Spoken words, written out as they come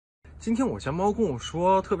今天我家猫跟我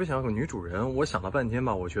说特别想要个女主人，我想了半天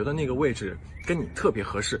吧，我觉得那个位置跟你特别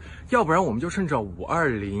合适，要不然我们就趁着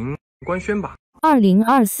520官宣吧。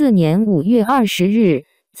2024年5月20日，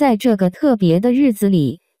在这个特别的日子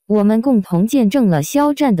里，我们共同见证了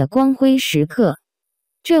肖战的光辉时刻。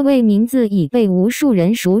这位名字已被无数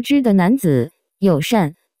人熟知的男子，友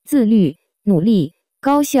善、自律、努力、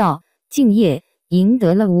高效、敬业，赢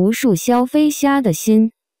得了无数肖飞虾的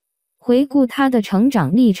心。回顾他的成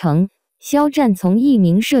长历程，肖战从一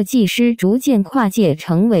名设计师逐渐跨界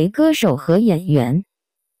成为歌手和演员。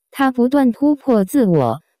他不断突破自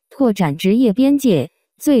我，拓展职业边界，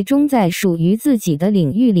最终在属于自己的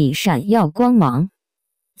领域里闪耀光芒。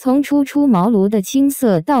从初出茅庐的青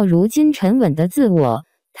涩到如今沉稳的自我，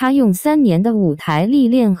他用3年的舞台历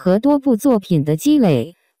练和多部作品的积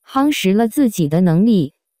累，夯实了自己的能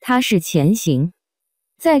力，踏实前行。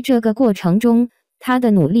在这个过程中，他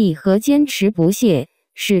的努力和坚持不懈，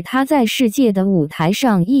使他在世界的舞台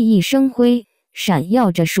上熠熠生辉，闪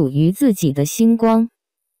耀着属于自己的星光。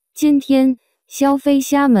今天，肖飞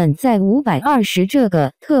虾们在520这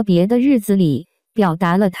个特别的日子里，表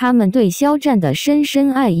达了他们对肖战的深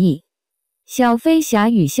深爱意。小飞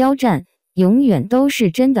侠与肖战永远都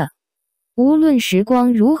是真的，无论时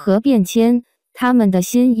光如何变迁，他们的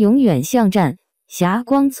心永远像战，霞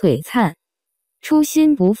光璀璨，初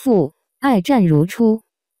心不负，爱战如初。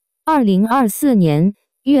2024年，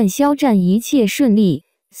愿肖战一切顺利，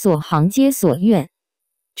所行皆所愿。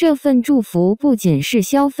这份祝福不仅是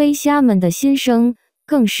肖飞虾们的心声，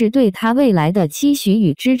更是对他未来的期许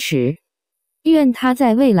与支持。愿他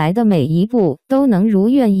在未来的每一步都能如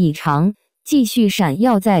愿以偿，继续闪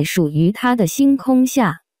耀在属于他的星空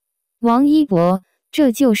下。王一博，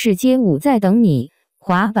这就是街舞在等你，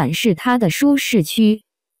滑板是他的舒适区。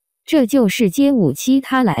这就是街舞期，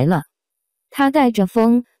他来了。他带着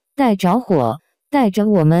风，带着火，带着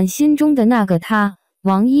我们心中的那个他，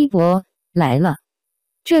王一博来了。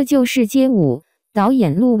这就是街舞导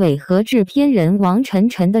演陆伟和制片人王晨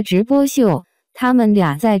晨的直播秀，他们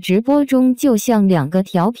俩在直播中就像2个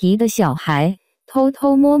调皮的小孩，偷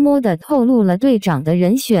偷摸摸地透露了队长的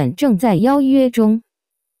人选正在邀约中。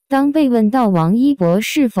当被问到王一博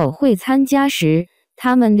是否会参加时，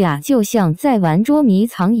他们俩就像在玩捉迷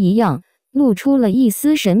藏一样，露出了一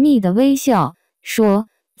丝神秘的微笑，说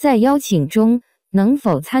在邀请中，能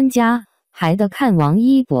否参加还得看王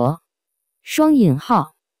一博。双引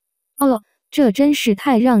号。哦，这真是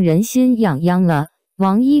太让人心痒痒了。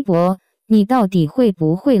王一博，你到底会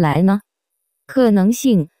不会来呢？可能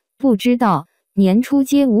性不知道。年初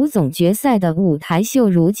街舞总决赛的舞台秀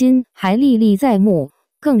如今还历历在目，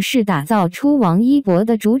更是打造出王一博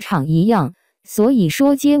的主场一样。所以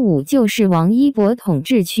说街舞就是王一博统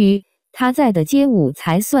治区，他在的街舞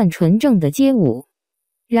才算纯正的街舞。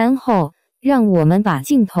然后让我们把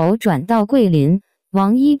镜头转到桂林，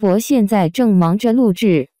王一博现在正忙着录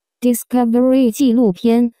制 Discovery 纪录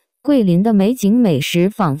片，桂林的美景美食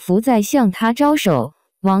仿佛在向他招手。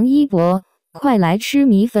王一博，快来吃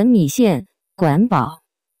米粉米线，管饱。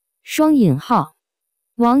双引号。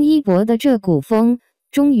王一博的这股风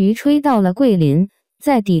终于吹到了桂林，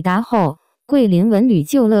在抵达后，桂林文旅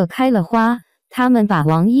就乐开了花，他们把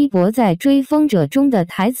王一博在《追风者》中的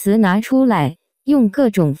台词拿出来，用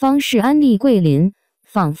各种方式安利桂林，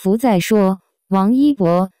仿佛在说，王一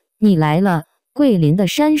博，你来了，桂林的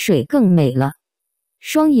山水更美了。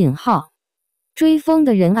双引号。追风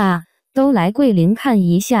的人啊，都来桂林看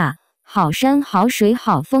一下，好山好水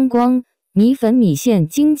好风光，米粉米线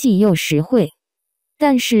经济又实惠。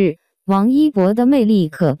但是王一博的魅力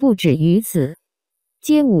可不止于此，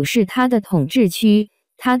街舞是他的统治区，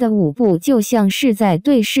他的舞步就像是在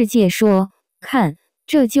对世界说，看，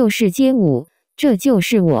这就是街舞，这就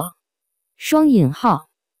是我。双引号。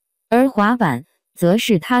而滑板则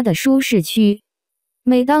是他的舒适区。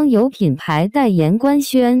每当有品牌代言官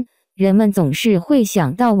宣，人们总是会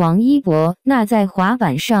想到王一博那在滑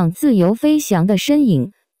板上自由飞翔的身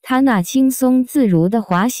影，他那轻松自如的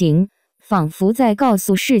滑行，仿佛在告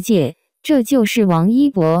诉世界，这就是王一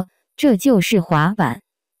博，这就是滑板。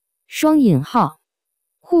双引号。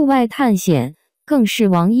户外探险更是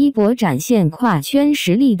王一博展现跨圈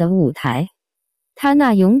实力的舞台。他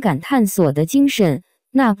那勇敢探索的精神，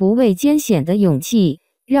那不畏艰险的勇气，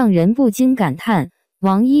让人不禁感叹，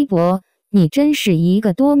王一博，你真是一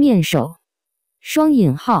个多面手。双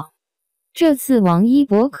引号。这次王一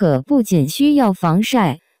博可不仅需要防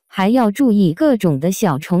晒，还要注意各种的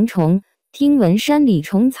小虫虫，听闻山里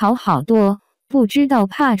虫草好多，不知道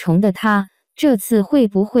怕虫的他，这次会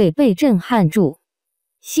不会被震撼住？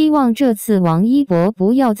希望这次王一博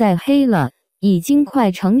不要再黑了，已经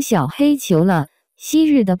快成小黑球了。昔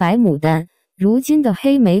日的白牡丹，如今的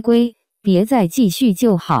黑玫瑰，别再继续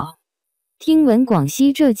就好。听闻广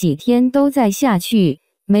西这几天都在下去，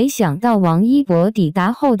没想到王一博抵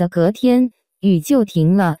达后的隔天，雨就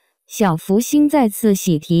停了。小福星再次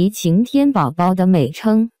喜提晴天宝宝的美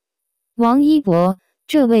称。王一博，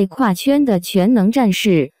这位跨圈的全能战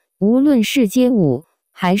士，无论是街舞，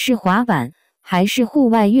还是滑板，还是户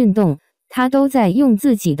外运动，他都在用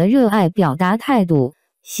自己的热爱表达态度。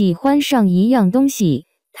喜欢上一样东西，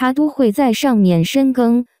他都会在上面深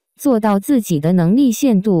耕，做到自己的能力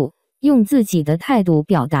限度，用自己的态度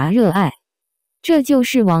表达热爱。这就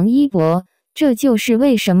是王一博，这就是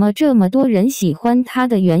为什么这么多人喜欢他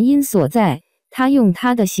的原因所在。他用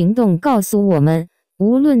他的行动告诉我们，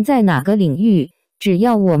无论在哪个领域，只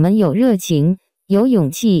要我们有热情、有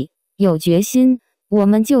勇气、有决心，我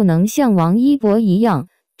们就能像王一博一样，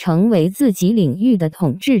成为自己领域的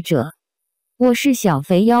统治者。我是小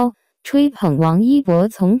肥妖，吹捧王一博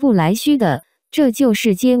从不来虚的，这就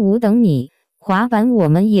是街舞等你，滑板我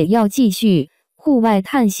们也要继续，户外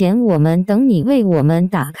探险我们等你，为我们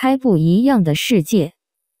打开不一样的世界。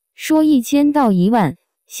说1000到1万，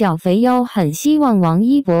小肥妖很希望王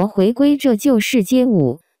一博回归这就是街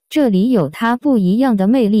舞，这里有他不一样的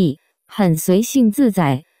魅力，很随性自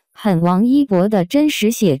在，很王一博的真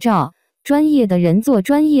实写照。专业的人做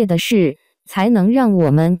专业的事，才能让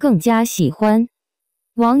我们更加喜欢。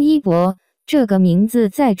王一博这个名字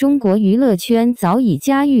在中国娱乐圈早已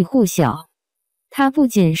家喻户晓。他不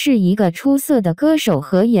仅是一个出色的歌手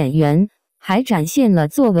和演员，还展现了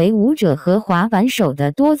作为舞者和滑板手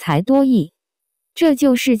的多才多艺。这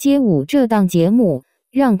就是街舞这档节目，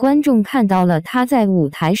让观众看到了他在舞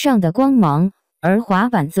台上的光芒，而滑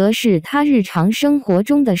板则是他日常生活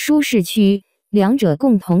中的舒适区。两者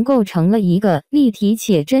共同构成了一个立体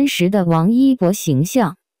且真实的王一博形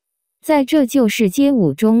象。在这就是街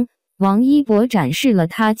舞中，王一博展示了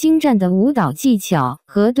他精湛的舞蹈技巧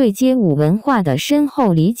和对街舞文化的深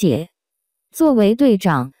厚理解。作为队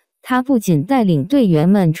长，他不仅带领队员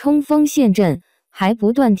们冲锋陷阵，还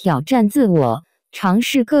不断挑战自我，尝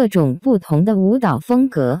试各种不同的舞蹈风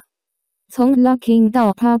格。从 locking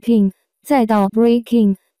到 popping， 再到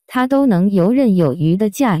breaking， 他都能游刃有余地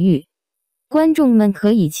驾驭。观众们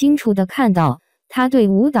可以清楚地看到，他对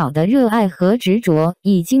舞蹈的热爱和执着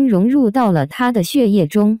已经融入到了他的血液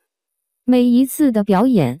中。每一次的表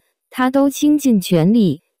演，他都倾尽全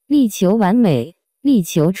力，力求完美，力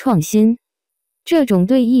求创新。这种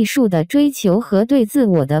对艺术的追求和对自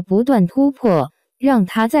我的不断突破，让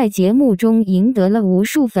他在节目中赢得了无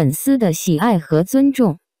数粉丝的喜爱和尊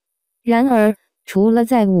重。然而，除了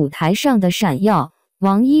在舞台上的闪耀，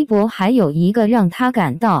王一博还有一个让他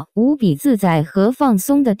感到无比自在和放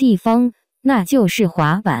松的地方，那就是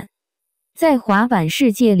滑板。在滑板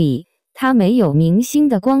世界里，他没有明星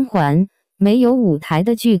的光环，没有舞台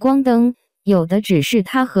的聚光灯，有的只是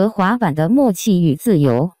他和滑板的默契与自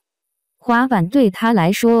由。滑板对他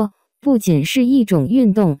来说，不仅是一种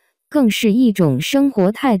运动，更是一种生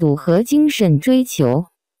活态度和精神追求。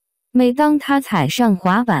每当他踩上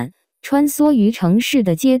滑板，穿梭于城市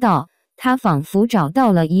的街道，他仿佛找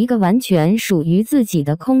到了一个完全属于自己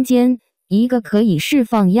的空间，一个可以释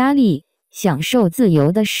放压力、享受自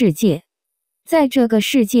由的世界。在这个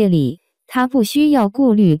世界里，他不需要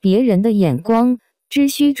顾虑别人的眼光，只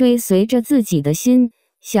需追随着自己的心，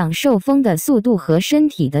享受风的速度和身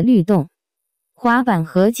体的律动。滑板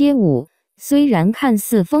和街舞虽然看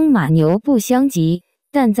似风马牛不相及，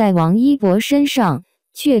但在王一博身上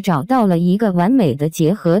却找到了一个完美的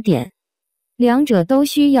结合点。两者都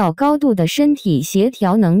需要高度的身体协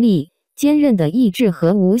调能力、坚韧的意志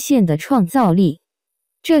和无限的创造力。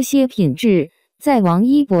这些品质在王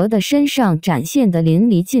一博的身上展现得淋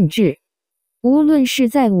漓尽致。无论是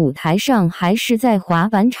在舞台上还是在滑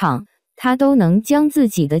板场，他都能将自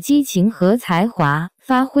己的激情和才华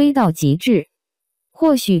发挥到极致。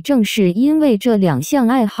或许正是因为这两项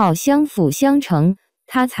爱好相辅相成，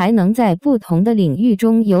他才能在不同的领域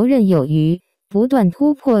中游刃有余，不断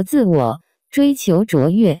突破自我，追求卓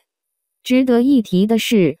越。值得一提的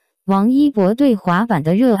是，王一博对滑板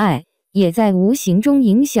的热爱也在无形中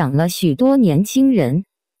影响了许多年轻人。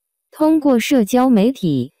通过社交媒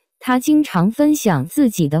体，他经常分享自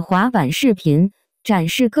己的滑板视频，展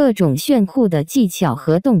示各种炫酷的技巧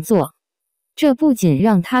和动作。这不仅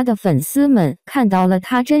让他的粉丝们看到了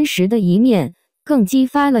他真实的一面，更激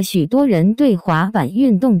发了许多人对滑板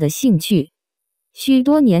运动的兴趣。许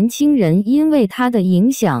多年轻人因为他的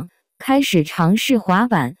影响，开始尝试滑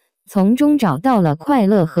板，从中找到了快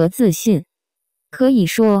乐和自信。可以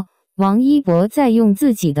说，王一博在用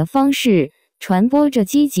自己的方式传播着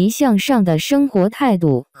积极向上的生活态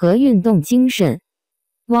度和运动精神。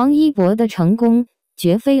王一博的成功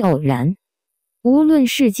绝非偶然。无论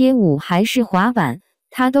是街舞还是滑板，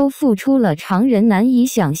他都付出了常人难以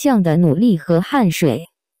想象的努力和汗水。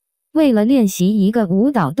为了练习一个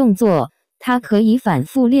舞蹈动作，他可以反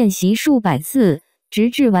复练习数百次，直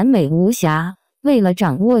至完美无瑕。为了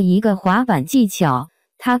掌握一个滑板技巧，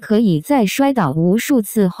他可以在摔倒无数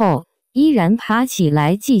次后，依然爬起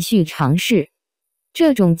来继续尝试。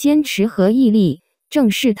这种坚持和毅力，正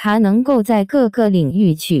是他能够在各个领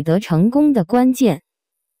域取得成功的关键。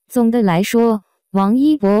总的来说，王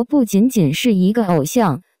一博不仅仅是一个偶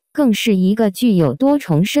像，更是一个具有多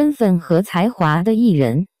重身份和才华的艺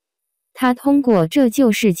人。他通过《这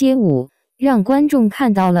就是街舞》，让观众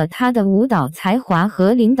看到了他的舞蹈才华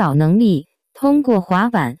和领导能力。通过滑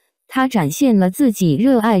板，他展现了自己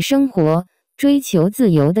热爱生活、追求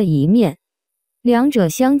自由的一面。两者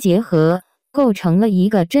相结合，构成了一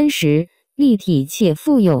个真实、立体且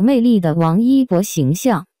富有魅力的王一博形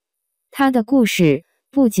象。他的故事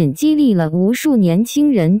不仅激励了无数年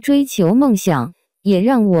轻人追求梦想，也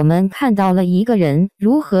让我们看到了一个人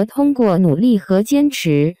如何通过努力和坚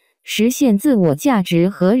持，实现自我价值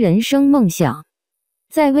和人生梦想。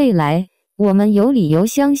在未来，我们有理由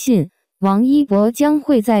相信，王一博将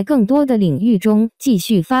会在更多的领域中继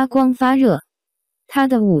续发光发热。他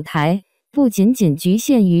的舞台不仅仅局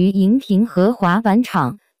限于荧屏和滑板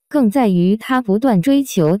场，更在于他不断追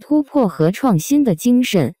求突破和创新的精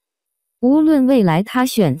神。无论未来他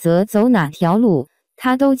选择走哪条路，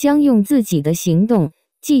他都将用自己的行动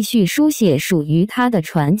继续书写属于他的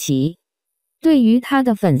传奇。对于他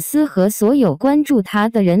的粉丝和所有关注他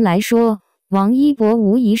的人来说，王一博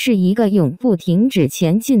无疑是一个永不停止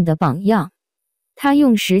前进的榜样。他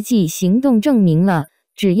用实际行动证明了，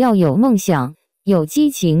只要有梦想、有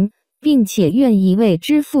激情，并且愿意为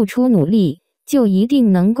之付出努力，就一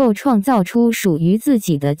定能够创造出属于自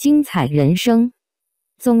己的精彩人生。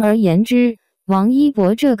总而言之，王一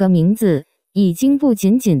博这个名字已经不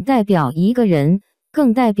仅仅代表一个人，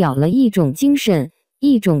更代表了一种精神，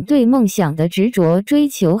一种对梦想的执着追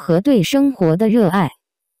求和对生活的热爱。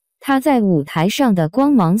他在舞台上的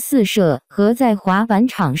光芒四射和在滑板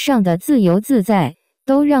场上的自由自在，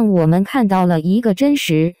都让我们看到了一个真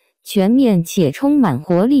实、全面且充满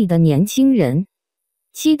活力的年轻人。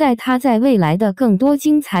期待他在未来的更多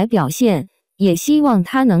精彩表现，也希望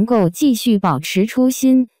他能够继续保持初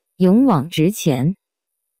心，勇往直前。